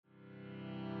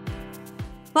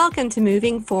Welcome to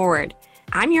Moving Forward.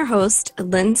 I'm your host,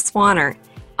 Lynn Swanner.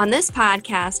 On this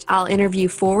podcast, I'll interview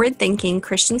forward-thinking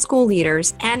Christian school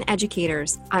leaders and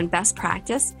educators on best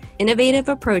practice, innovative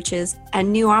approaches,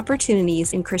 and new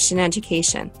opportunities in Christian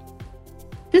education.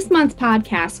 This month's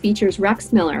podcast features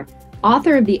Rex Miller,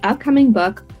 author of the upcoming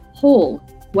book, Whole: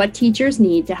 What Teachers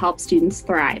Need to Help Students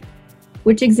Thrive,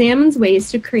 which examines ways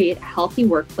to create a healthy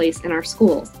workplace in our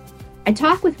schools. I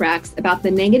talk with Rex about the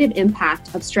negative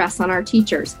impact of stress on our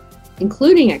teachers,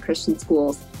 including at Christian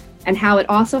schools, and how it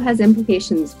also has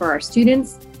implications for our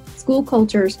students, school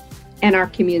cultures, and our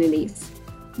communities.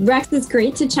 Rex, it's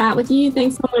great to chat with you.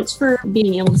 Thanks so much for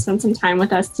being able to spend some time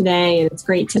with us today. And it's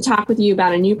great to talk with you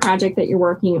about a new project that you're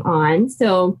working on.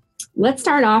 So let's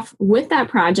start off with that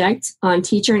project on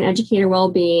teacher and educator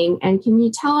well-being. And can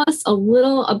you tell us a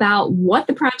little about what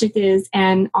the project is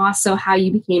and also how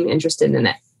you became interested in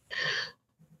it?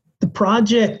 The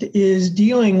project is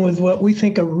dealing with what we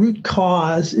think a root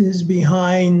cause is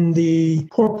behind the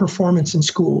poor performance in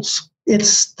schools.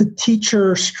 It's the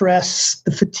teacher stress,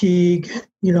 the fatigue.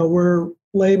 We're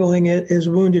labeling it as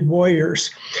wounded warriors.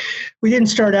 We didn't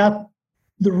start out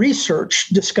the research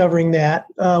discovering that.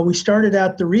 We started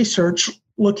out the research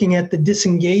looking at the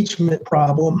disengagement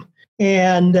problem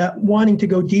and wanting to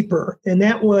go deeper. And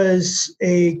that was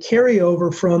a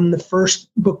carryover from the first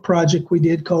book project we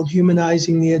did called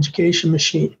Humanizing the Education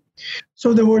Machine.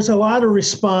 So there was a lot of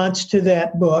response to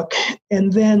that book.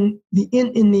 And then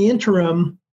in the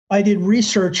interim, I did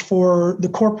research for the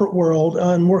corporate world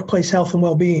on workplace health and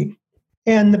well-being.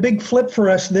 And the big flip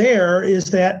for us there is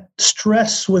that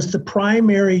stress was the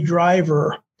primary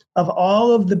driver of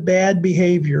all of the bad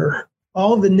behavior,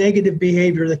 all of the negative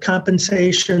behavior, the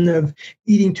compensation of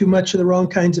eating too much of the wrong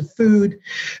kinds of food,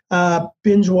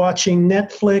 binge watching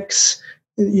Netflix,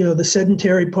 the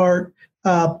sedentary part,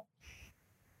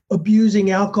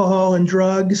 abusing alcohol and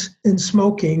drugs and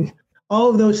smoking, all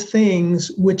of those things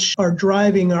which are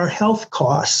driving our health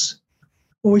costs.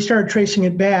 When we started tracing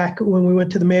it back, when we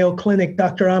went to the Mayo Clinic,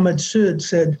 Dr. Ahmed Sood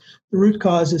said the root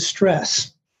cause is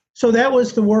stress. So that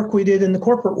was the work we did in the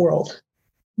corporate world.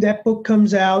 That book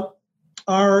comes out.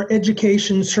 Our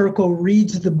education circle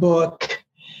reads the book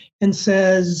and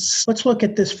says, let's look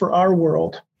at this for our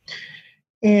world.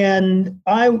 And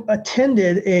I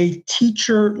attended a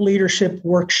teacher leadership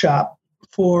workshop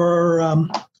for,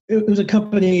 it was a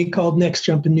company called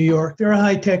NextJump in New York. They're a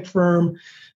high-tech firm.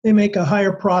 They make a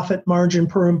higher profit margin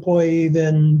per employee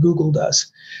than Google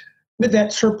does. With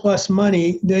that surplus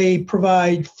money, they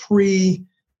provide free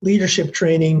leadership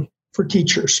training for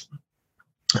teachers.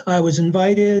 I was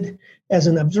invited as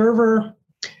an observer.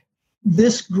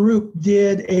 This group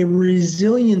did a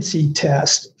resiliency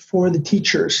test for the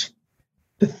teachers.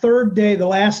 The third day, the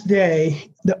last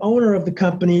day, the owner of the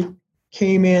company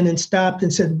came in and stopped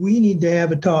and said, we need to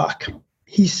have a talk.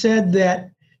 He said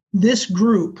that this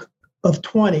group of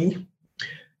 20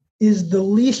 is the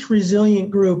least resilient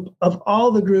group of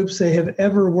all the groups they have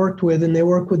ever worked with. And they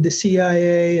work with the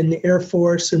CIA and the Air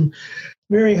Force and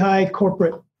very high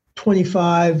corporate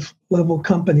 25 level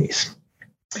companies.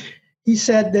 He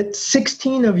said that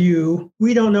 16 of you,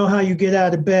 we don't know how you get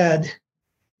out of bed.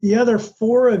 The other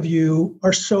 4 of you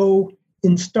are so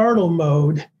in startle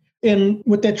mode. And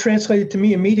what that translated to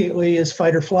me immediately is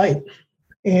fight or flight.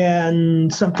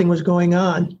 And something was going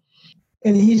on.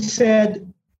 And he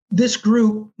said, this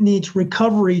group needs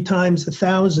recovery times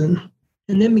 1,000,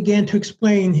 and then began to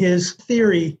explain his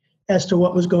theory as to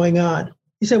what was going on.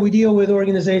 He said, we deal with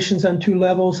organizations on 2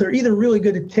 levels. They're either really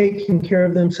good at taking care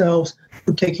of themselves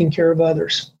or taking care of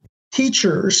others.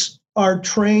 Teachers are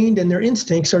trained and their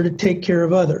instincts are to take care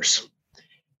of others.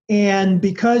 And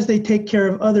because they take care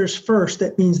of others first,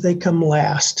 that means they come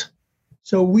last.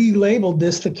 So we labeled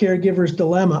this the caregiver's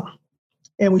dilemma.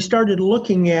 And we started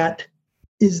looking at,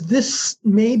 is this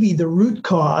maybe the root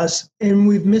cause? And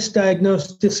we've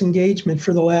misdiagnosed disengagement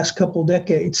for the last couple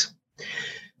decades.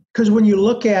 Because when you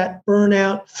look at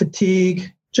burnout,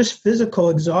 fatigue, just physical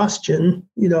exhaustion,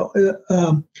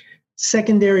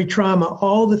 secondary trauma,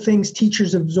 all the things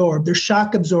teachers absorb, they're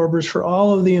shock absorbers for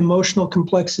all of the emotional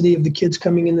complexity of the kids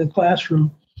coming into the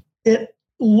classroom. It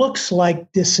looks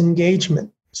like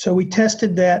disengagement. So we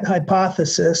tested that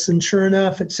hypothesis, and sure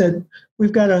enough, it said,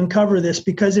 we've got to uncover this,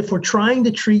 because if we're trying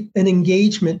to treat an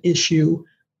engagement issue,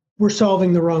 we're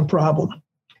solving the wrong problem.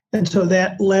 And so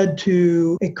that led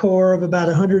to a core of about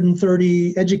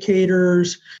 130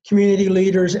 educators, community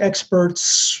leaders,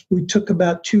 experts. We took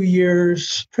about 2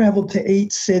 years, traveled to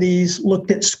 8 cities, looked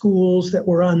at schools that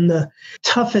were on the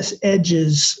toughest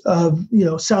edges of,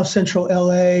 South Central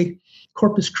LA,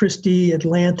 Corpus Christi,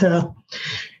 Atlanta.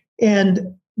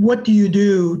 And what do you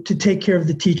do to take care of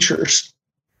the teachers?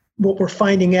 what we're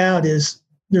finding out is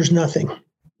there's nothing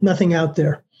out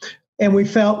there. And we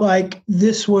felt like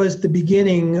this was the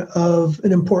beginning of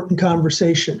an important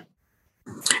conversation.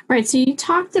 Right. So you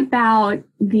talked about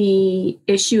the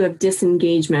issue of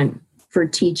disengagement for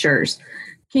teachers.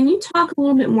 Can you talk a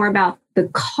little bit more about the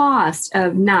cost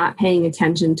of not paying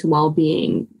attention to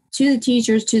well-being, to the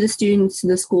teachers, to the students, to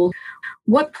the school?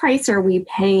 What price are we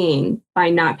paying by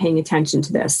not paying attention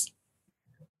to this?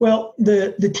 Well,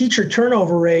 the teacher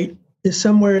turnover rate is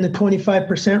somewhere in the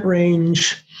 25%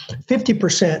 range.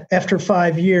 50% after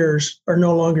 5 years are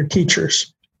no longer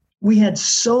teachers. We had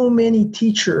so many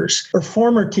teachers or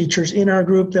former teachers in our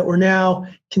group that were now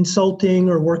consulting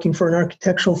or working for an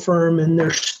architectural firm, and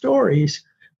their stories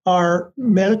are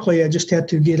medically, I just had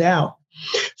to get out.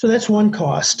 So that's one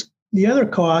cost. The other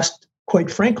cost, quite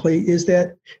frankly, is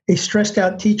that a stressed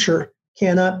out teacher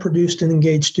cannot produce an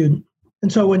engaged student.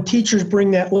 And so when teachers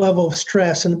bring that level of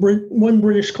stress, and one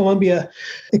British Columbia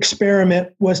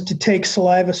experiment was to take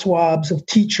saliva swabs of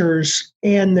teachers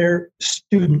and their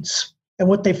students. And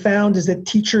what they found is that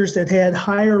teachers that had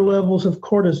higher levels of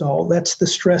cortisol, that's the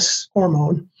stress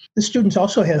hormone, the students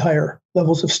also had higher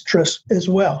levels of stress as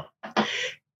well.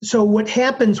 So what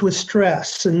happens with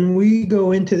stress, and we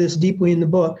go into this deeply in the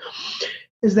book,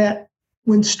 is that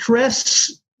when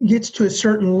stress gets to a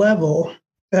certain level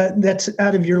that's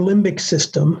out of your limbic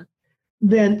system,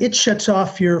 then it shuts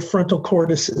off your frontal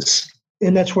cortices.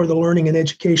 And that's where the learning and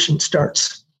education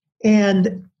starts.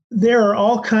 And there are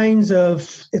all kinds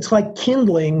of, it's like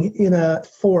kindling in a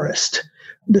forest.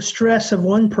 The stress of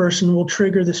one person will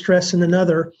trigger the stress in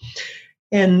another.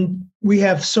 And we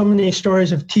have so many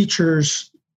stories of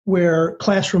teachers where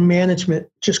classroom management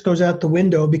just goes out the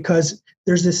window because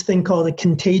there's this thing called a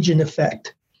contagion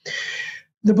effect.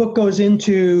 The book goes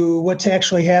into what's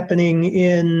actually happening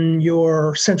in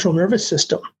your central nervous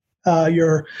system,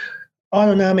 your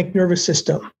autonomic nervous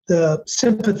system, the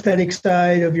sympathetic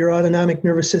side of your autonomic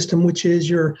nervous system, which is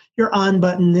your on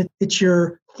button. It's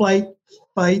your flight,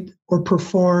 fight, or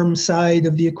perform side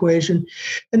of the equation.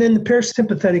 And then the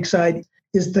parasympathetic side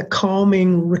is the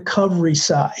calming recovery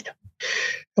side.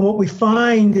 And what we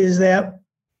find is that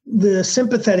the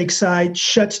sympathetic side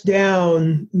shuts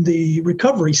down the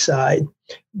recovery side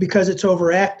because it's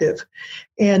overactive.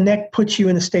 And that puts you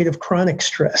in a state of chronic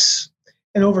stress.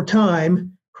 And over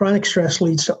time, chronic stress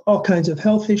leads to all kinds of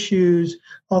health issues,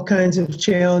 all kinds of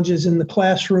challenges in the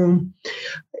classroom.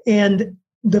 And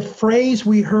the phrase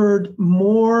we heard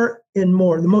more and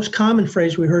more, the most common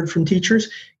phrase we heard from teachers,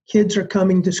 kids are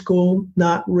coming to school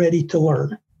not ready to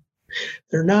learn.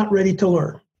 They're not ready to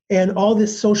learn. And all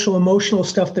this social emotional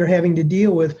stuff they're having to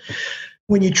deal with,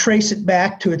 when you trace it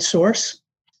back to its source,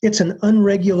 it's an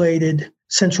unregulated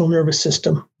central nervous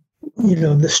system. You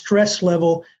know, the stress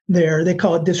level there, they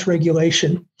call it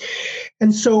dysregulation.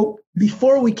 And so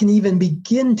before we can even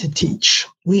begin to teach,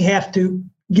 we have to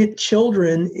get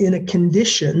children in a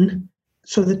condition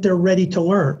so that they're ready to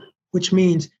learn, which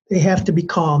means they have to be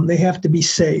calm, they have to be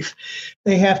safe,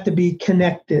 they have to be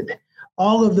connected.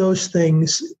 All of those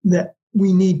things that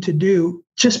we need to do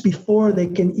just before they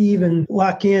can even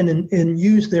lock in and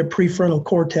use their prefrontal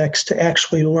cortex to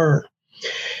actually learn.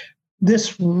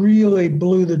 This really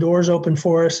blew the doors open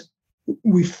for us.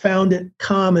 We found it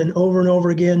common over and over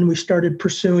again. We started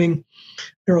pursuing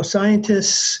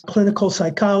neuroscientists, clinical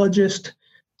psychologists.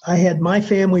 I had my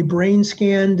family brain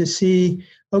scanned to see,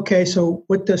 okay, so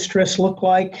what does stress look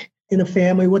like in a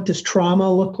family? What does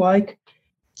trauma look like?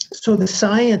 So the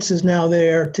science is now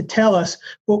there to tell us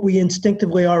what we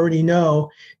instinctively already know.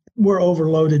 We're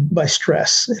overloaded by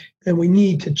stress, and we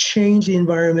need to change the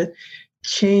environment,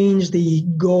 change the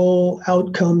goal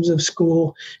outcomes of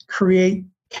school, create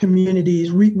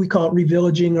communities. We call it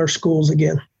revillaging our schools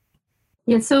again.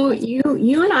 Yeah, so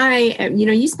you and I,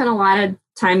 you spent a lot of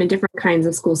time in different kinds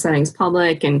of school settings,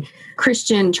 public and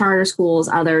Christian charter schools,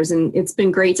 others, and it's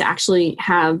been great to actually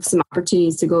have some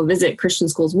opportunities to go visit Christian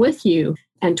schools with you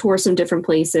and tour some different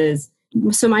places.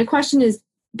 So my question is,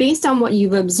 based on what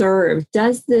you've observed,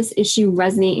 does this issue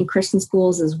resonate in Christian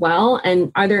schools as well?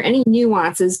 And are there any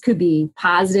nuances, could be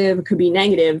positive, could be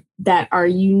negative, that are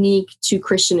unique to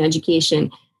Christian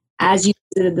education as you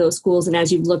visited those schools and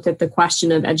as you've looked at the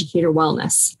question of educator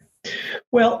wellness?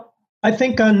 Well, I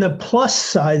think on the plus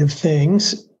side of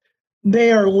things,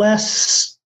 they are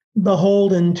less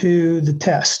beholden to the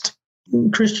test.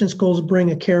 Christian schools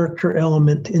bring a character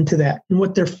element into that. And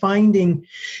what they're finding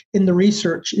in the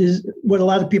research is what a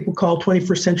lot of people call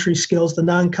 21st century skills, the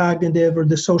non-cognitive or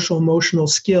the social emotional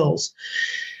skills.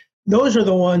 Those are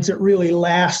the ones that really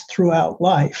last throughout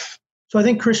life. So I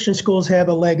think Christian schools have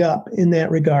a leg up in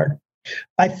that regard.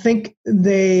 I think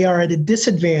they are at a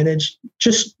disadvantage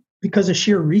just because of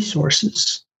sheer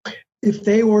resources. If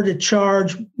they were to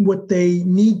charge what they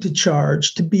need to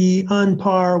charge to be on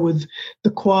par with the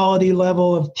quality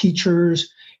level of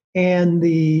teachers and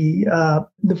the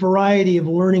variety of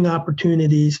learning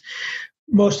opportunities,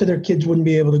 most of their kids wouldn't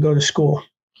be able to go to school.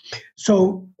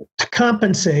 So to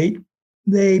compensate,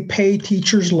 they pay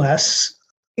teachers less.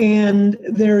 And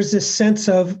there's this sense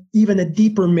of even a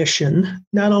deeper mission.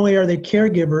 Not only are they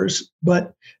caregivers,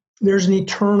 but there's an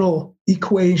eternal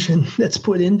equation that's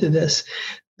put into this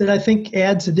that I think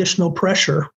adds additional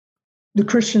pressure. The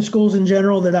Christian schools in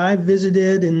general that I've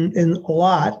visited, and a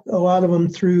lot of them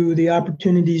through the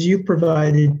opportunities you've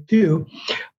provided too,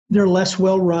 they're less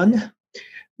well run.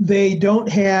 They don't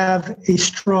have a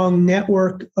strong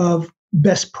network of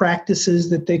best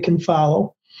practices that they can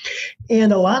follow.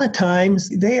 And a lot of times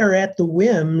they are at the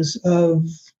whims of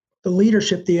the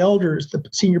leadership, the elders, the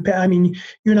senior. I mean,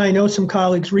 you and I know some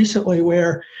colleagues recently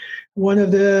where one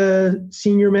of the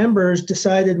senior members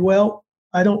decided, well,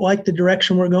 I don't like the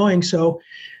direction we're going. So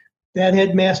that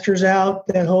headmaster's out,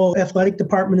 that whole athletic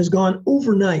department is gone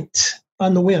overnight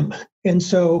on the whim. And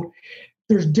so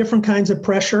there's different kinds of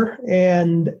pressure.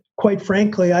 And quite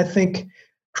frankly, I think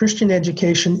Christian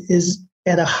education is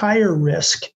at a higher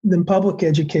risk than public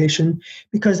education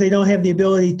because they don't have the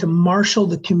ability to marshal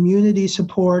the community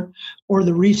support or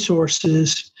the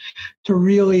resources to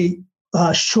really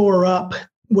shore up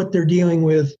what they're dealing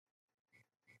with.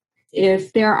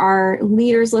 If there are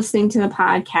leaders listening to the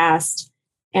podcast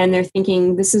and they're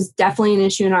thinking this is definitely an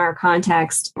issue in our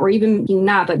context, or even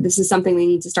not, but this is something they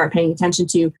need to start paying attention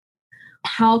to,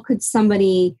 how could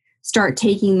somebody start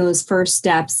taking those first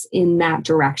steps in that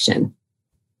direction?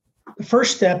 The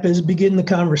first step is begin the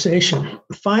conversation.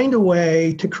 Find a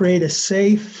way to create a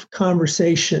safe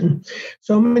conversation.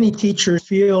 So many teachers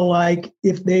feel like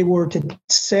if they were to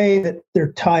say that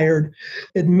they're tired,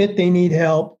 admit they need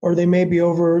help, or they may be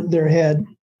over their head,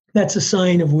 that's a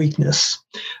sign of weakness.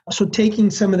 So taking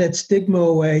some of that stigma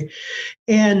away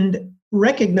and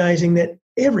recognizing that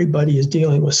everybody is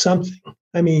dealing with something.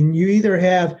 I mean, you either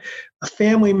have a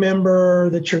family member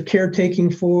that you're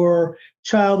caretaking for,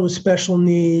 child with special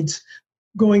needs,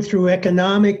 going through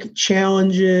economic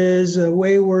challenges, a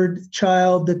wayward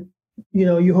child that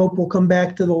you hope will come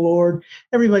back to the Lord.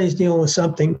 Everybody's dealing with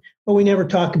something, but we never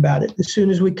talk about it. As soon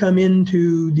as we come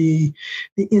into the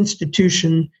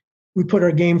institution, we put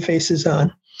our game faces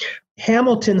on.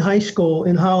 Hamilton High School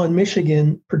in Holland,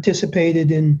 Michigan,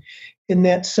 participated in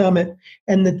that summit,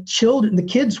 and the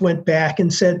kids went back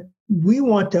and said, we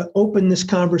want to open this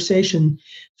conversation.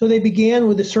 So they began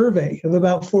with a survey of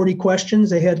about 40 questions.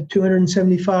 They had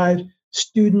 275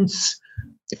 students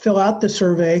fill out the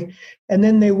survey, and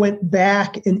then they went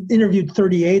back and interviewed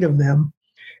 38 of them,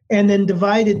 and then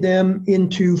divided them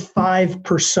into 5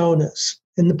 personas.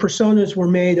 And the personas were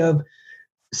made of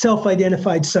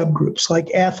self-identified subgroups,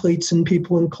 like athletes and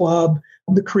people in club,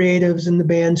 the creatives and the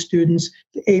band students,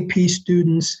 the AP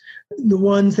students, the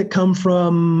ones that come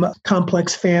from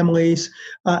complex families,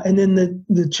 and then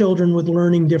the children with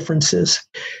learning differences.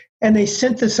 And they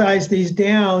synthesized these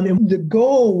down, and the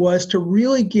goal was to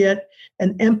really get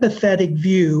an empathetic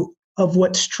view of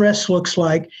what stress looks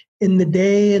like in the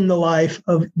day in the life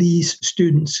of these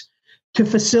students to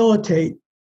facilitate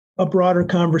a broader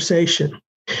conversation.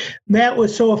 That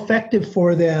was so effective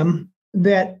for them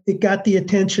that it got the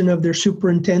attention of their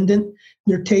superintendent.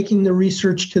 They're taking the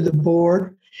research to the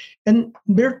board, and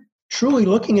they're truly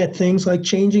looking at things like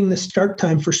changing the start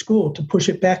time for school to push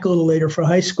it back a little later for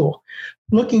high school,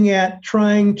 looking at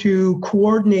trying to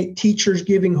coordinate teachers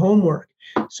giving homework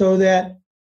so that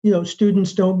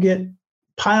students don't get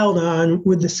piled on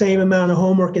with the same amount of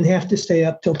homework and have to stay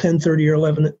up till 10:30 or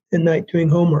 11 at night doing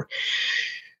homework.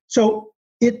 So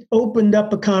it opened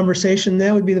up a conversation.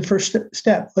 That would be the first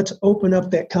step. Let's open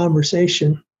up that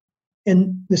conversation.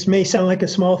 And this may sound like a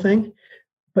small thing,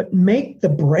 but make the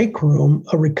break room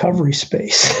a recovery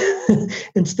space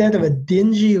instead of a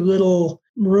dingy little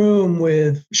room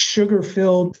with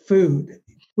sugar-filled food.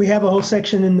 We have a whole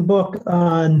section in the book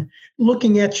on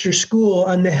looking at your school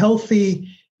on the healthy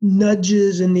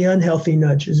nudges and the unhealthy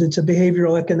nudges. It's a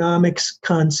behavioral economics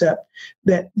concept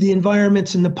that the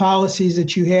environments and the policies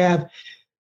that you have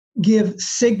give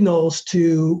signals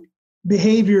to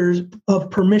behaviors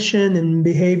of permission and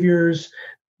behaviors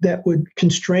that would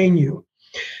constrain you.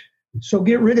 So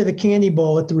get rid of the candy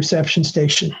bowl at the reception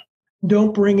station.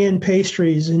 Don't bring in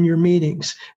pastries in your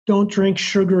meetings. Don't drink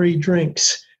sugary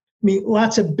drinks. I mean,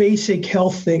 lots of basic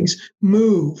health things.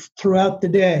 Move throughout the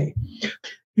day.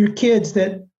 Your kids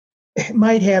that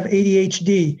might have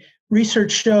ADHD,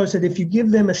 research shows that if you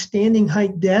give them a standing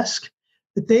height desk,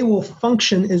 that they will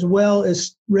function as well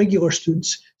as regular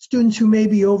students. Students who may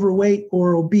be overweight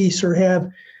or obese or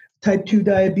have type 2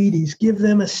 diabetes, give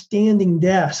them a standing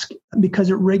desk because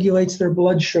it regulates their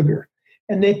blood sugar,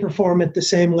 and they perform at the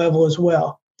same level as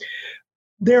well.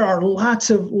 There are lots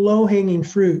of low-hanging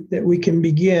fruit that we can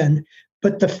begin,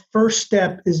 but the first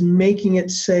step is making it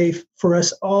safe for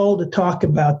us all to talk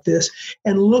about this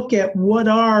and look at what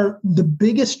are the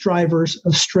biggest drivers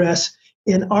of stress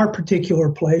in our particular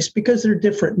place, because they're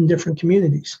different in different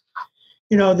communities.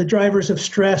 You know, the drivers of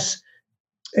stress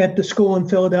at the school in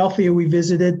Philadelphia we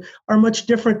visited are much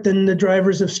different than the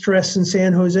drivers of stress in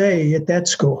San Jose at that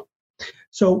school.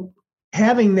 So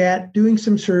having that, doing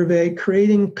some survey,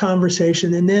 creating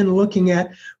conversation, and then looking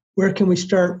at where can we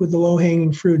start with the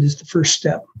low-hanging fruit is the first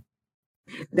step.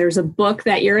 There's a book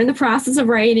that you're in the process of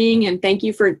writing, and thank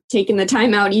you for taking the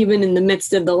time out even in the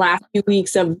midst of the last few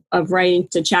weeks of writing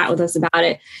to chat with us about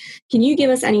it. Can you give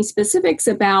us any specifics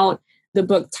about the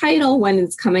book title, when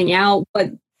it's coming out,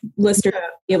 what listeners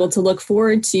will be able to look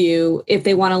forward to if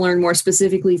they want to learn more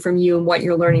specifically from you and what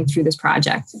you're learning through this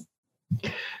project?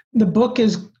 The book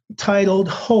is titled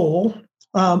Whole,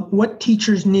 What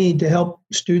Teachers Need to Help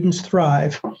Students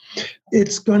Thrive.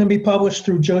 It's going to be published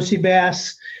through Josie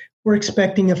Bass. We're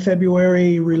expecting a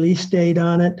February release date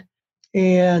on it.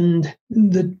 And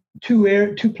the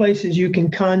two places you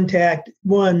can contact,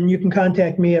 one, you can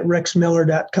contact me at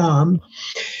rexmiller.com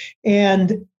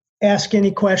and ask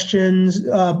any questions.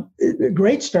 A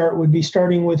great start would be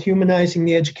starting with Humanizing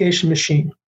the Education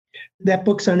Machine. That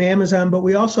book's on Amazon, but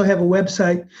we also have a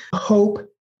website, hope.school.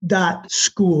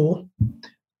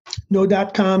 No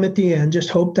 .com at the end, just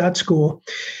hope.school.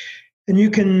 And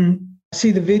you can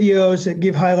see the videos that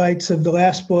give highlights of the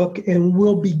last book, and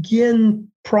we'll begin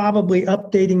probably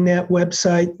updating that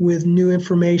website with new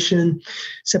information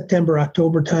September,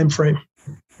 October timeframe.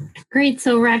 Great.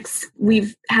 So Rex,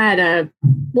 we've had a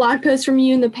blog post from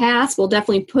you in the past. We'll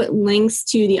definitely put links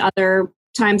to the other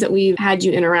times that we've had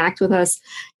you interact with us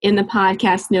in the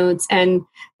podcast notes. And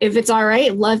if it's all right,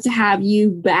 I'd love to have you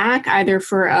back either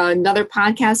for another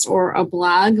podcast or a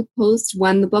blog post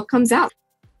when the book comes out.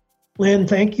 Lynn,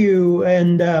 thank you.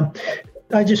 And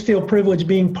I just feel privileged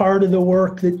being part of the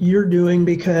work that you're doing,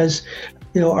 because,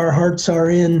 you know, our hearts are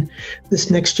in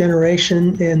this next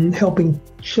generation and helping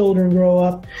children grow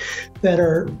up that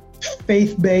are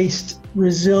faith-based,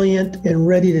 resilient, and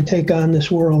ready to take on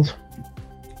this world.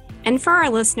 And for our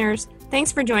listeners,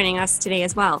 thanks for joining us today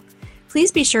as well.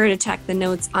 Please be sure to check the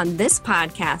notes on this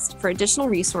podcast for additional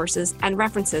resources and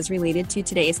references related to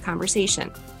today's conversation.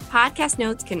 Podcast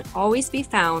notes can always be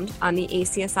found on the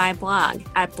ACSI blog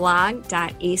at blog.acsi.org.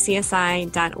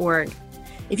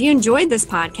 If you enjoyed this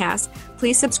podcast,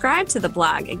 please subscribe to the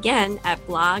blog again at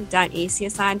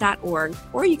blog.acsi.org,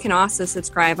 or you can also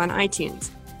subscribe on iTunes.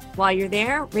 While you're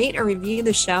there, rate or review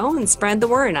the show and spread the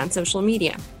word on social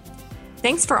media.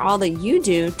 Thanks for all that you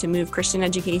do to move Christian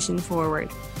education forward.